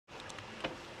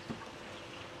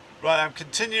Right, I'm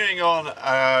continuing on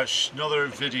another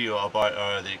video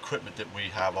about the equipment that we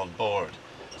have on board.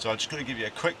 So I'm just going to give you a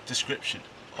quick description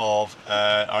of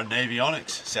our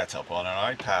Navionics setup on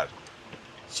our iPad.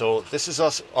 So this is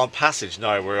us on passage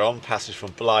now. We're on passage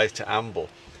from Blythe to Amble.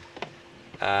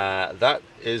 That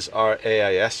is our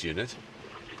AIS unit,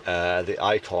 the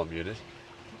ICOM unit,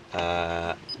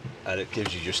 and it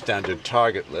gives you your standard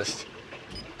target list.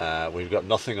 We've got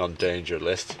nothing on danger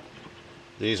list.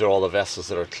 These are all the vessels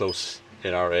that are close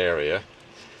in our area.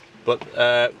 But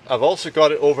I've also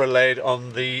got it overlaid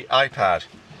on the iPad.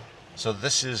 So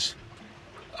this is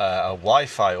a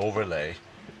Wi-Fi overlay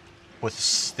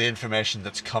with the information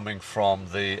that's coming from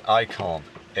the ICOM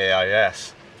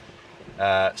AIS.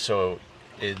 So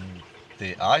in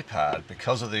the iPad,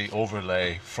 because of the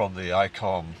overlay from the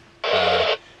ICOM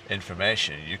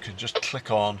information, you can just click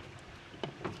on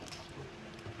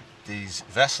these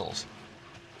vessels.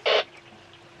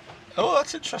 Oh,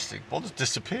 that's interesting. One has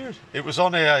disappeared. It was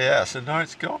on AIS and now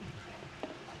it's gone.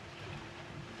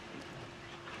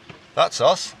 That's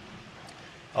us.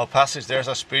 Our passage, there's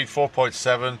our speed,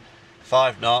 4.7,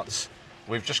 5 knots.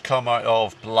 We've just come out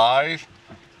of Blythe,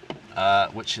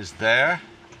 which is there.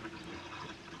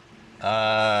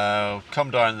 Come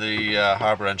down the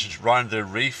harbour entrance, round the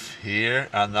reef here,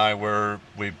 and now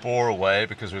we bore away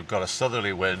because we've got a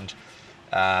southerly wind.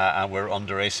 And we're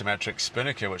under asymmetric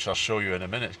spinnaker, which I'll show you in a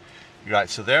minute.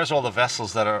 Right, so there's all the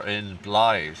vessels that are in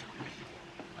Blythe.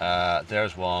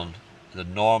 There's one, the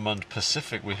Normand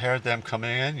Pacific. We heard them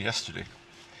coming in yesterday.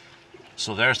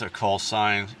 So there's their call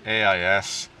sign,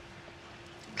 AIS.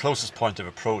 Closest point of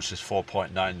approach is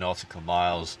 4.9 nautical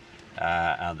miles,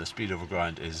 and the speed over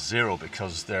ground is 0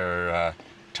 because they're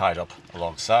tied up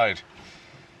alongside.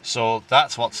 So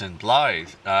that's what's in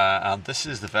Blythe, and this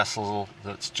is the vessel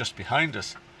that's just behind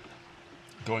us,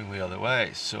 going the other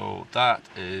way. So that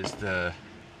is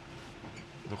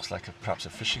looks like perhaps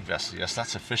a fishing vessel. Yes,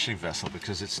 that's a fishing vessel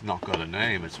because it's not got a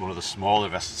name. It's one of the smaller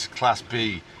vessels, Class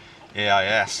B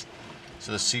AIS.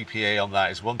 So the CPA on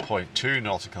that is 1.2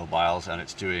 nautical miles, and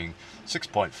it's doing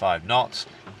 6.5 knots,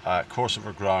 course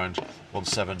over ground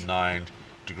 179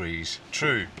 degrees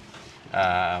true.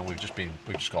 And we've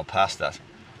just gone past that.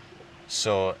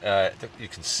 So you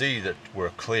can see that we're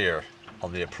clear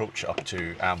on the approach up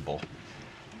to Amble.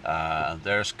 And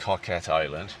there's Coquette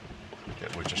Island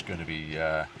that we're just going to be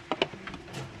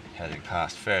heading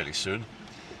past fairly soon.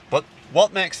 But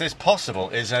what makes this possible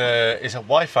is a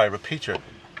Wi-Fi repeater.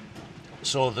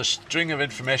 So the string of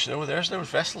information, oh, there's those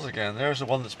vessels again. There's the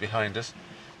one that's behind us,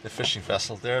 the fishing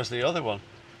vessel. There's the other one,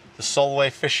 the Solway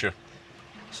Fisher.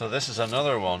 So this is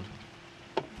another one.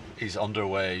 He's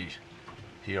underway.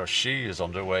 He or she is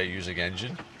underway using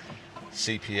engine.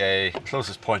 CPA,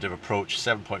 closest point of approach,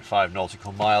 7.5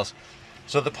 nautical miles.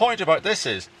 So the point about this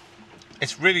is,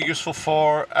 it's really useful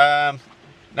for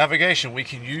navigation. We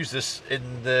can use this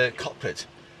in the cockpit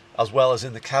as well as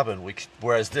in the cabin,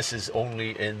 whereas this is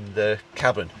only in the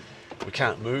cabin. We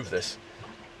can't move this.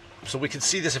 So we can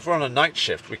see this if we're on a night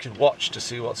shift. We can watch to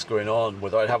see what's going on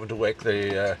without having to wake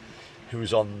the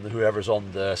whoever's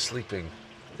on the sleeping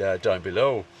down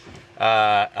below.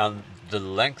 And the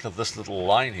length of this little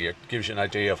line here gives you an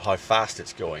idea of how fast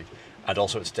it's going and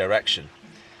also its direction.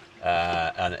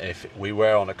 And if we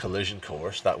were on a collision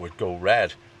course, that would go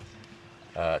red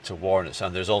to warn us.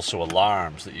 And there's also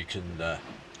alarms that you can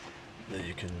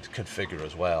configure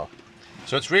as well.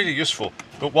 So it's really useful.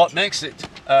 But what makes it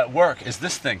work is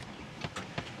this thing.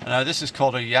 Now this is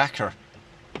called a Yakker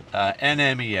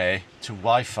NMEA to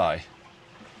Wi-Fi.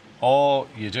 All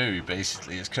you do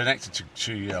basically is connect it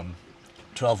to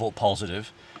 12 volt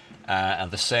positive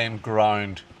and the same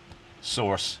ground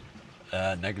source,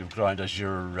 negative ground, as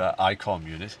your ICOM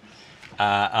unit,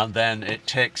 and then it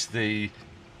takes the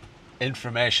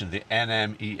information, the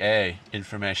NMEA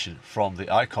information from the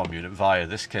ICOM unit via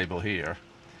this cable here,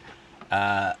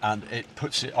 and it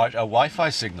puts it out a Wi-Fi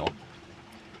signal,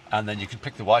 and then you can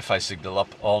pick the Wi-Fi signal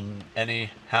up on any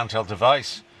handheld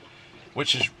device,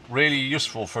 which is really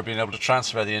useful for being able to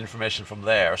transfer the information from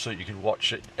there so that you can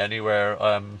watch it anywhere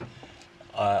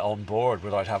on board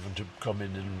without having to come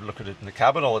in and look at it in the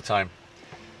cabin all the time.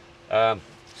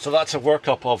 So that's a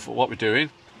workup of what we're doing.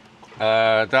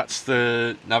 That's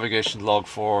the navigation log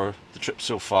for the trip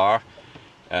so far.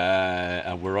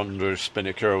 And we're under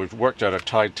spinnaker. We've worked out our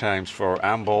tide times for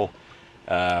Amble.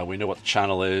 We know what the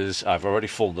channel is. I've already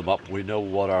folded them up. We know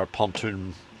what our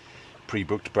pontoon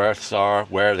pre-booked berths are,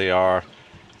 where they are.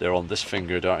 They're on this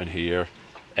finger down here,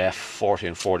 F40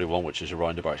 and 41, which is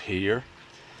around about here.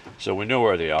 So we know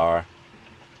where they are,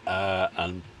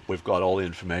 and we've got all the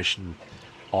information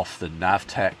off the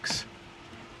Navtex,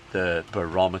 the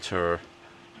barometer,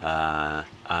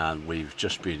 and we've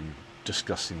just been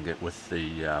discussing it with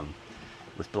the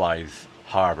with Blythe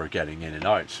Harbour getting in and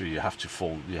out. So you have to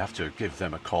give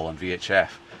them a call on VHF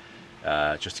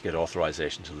just to get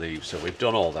authorization to leave. So we've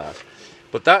done all that,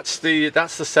 but that's the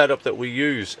setup that we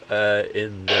use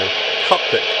in the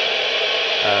cockpit,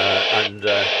 and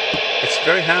it's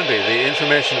very handy. The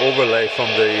information overlay from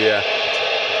the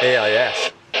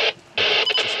AIS.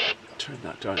 Just turn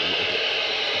that down a little bit.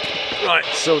 Right,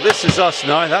 so this is us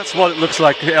now. That's what it looks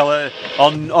like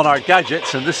on our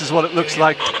gadgets, and this is what it looks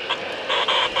like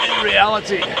in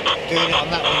reality. Doing it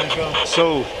on that one as well.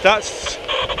 So that's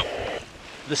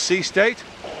the sea state.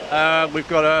 We've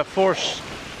got a force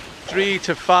 3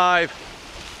 to 5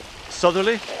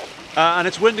 southerly, and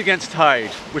it's wind against tide,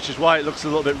 which is why it looks a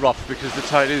little bit rough, because the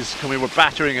tide is coming. We're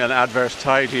battering an adverse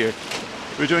tide here.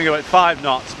 We're doing about 5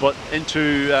 knots, but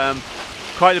into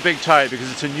quite a big tide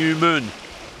because it's a new moon.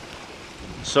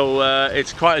 So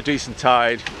it's quite a decent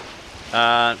tide.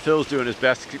 Phil's doing his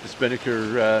best to keep the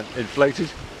spinnaker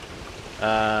inflated.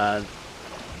 That's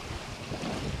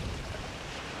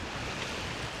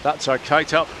our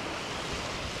kite up.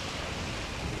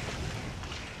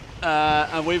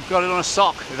 And we've got it on a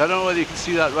sock. I don't know whether you can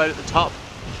see that right at the top,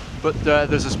 but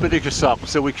there's a spinnaker sock,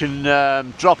 so we can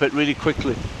drop it really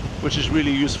quickly, which is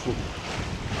really useful.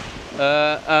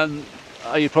 And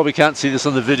you probably can't see this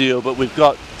on the video, but we've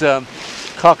got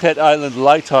Cockhead Island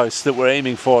Lighthouse that we're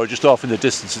aiming for just off in the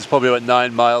distance. It's probably about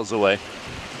 9 miles away.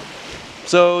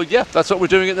 So yeah, that's what we're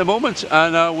doing at the moment,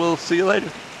 and we'll see you later.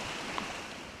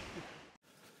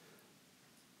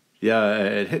 Yeah,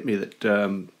 it hit me that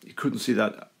you couldn't see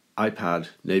that iPad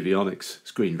Navionics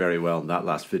screen very well in that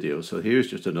last video. So here's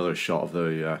just another shot of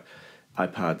the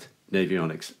iPad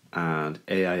Navionics and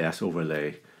AIS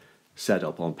overlay set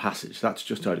up on passage. That's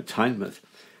just out of Tynemouth.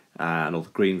 And all the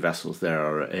green vessels there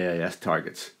are AIS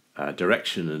targets.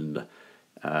 Direction and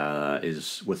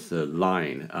is with the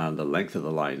line, and the length of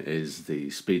the line is the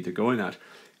speed they're going at.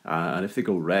 And if they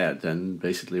go red, then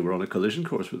basically we're on a collision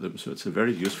course with them. So it's a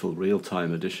very useful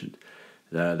real-time addition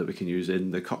that we can use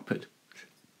in the cockpit.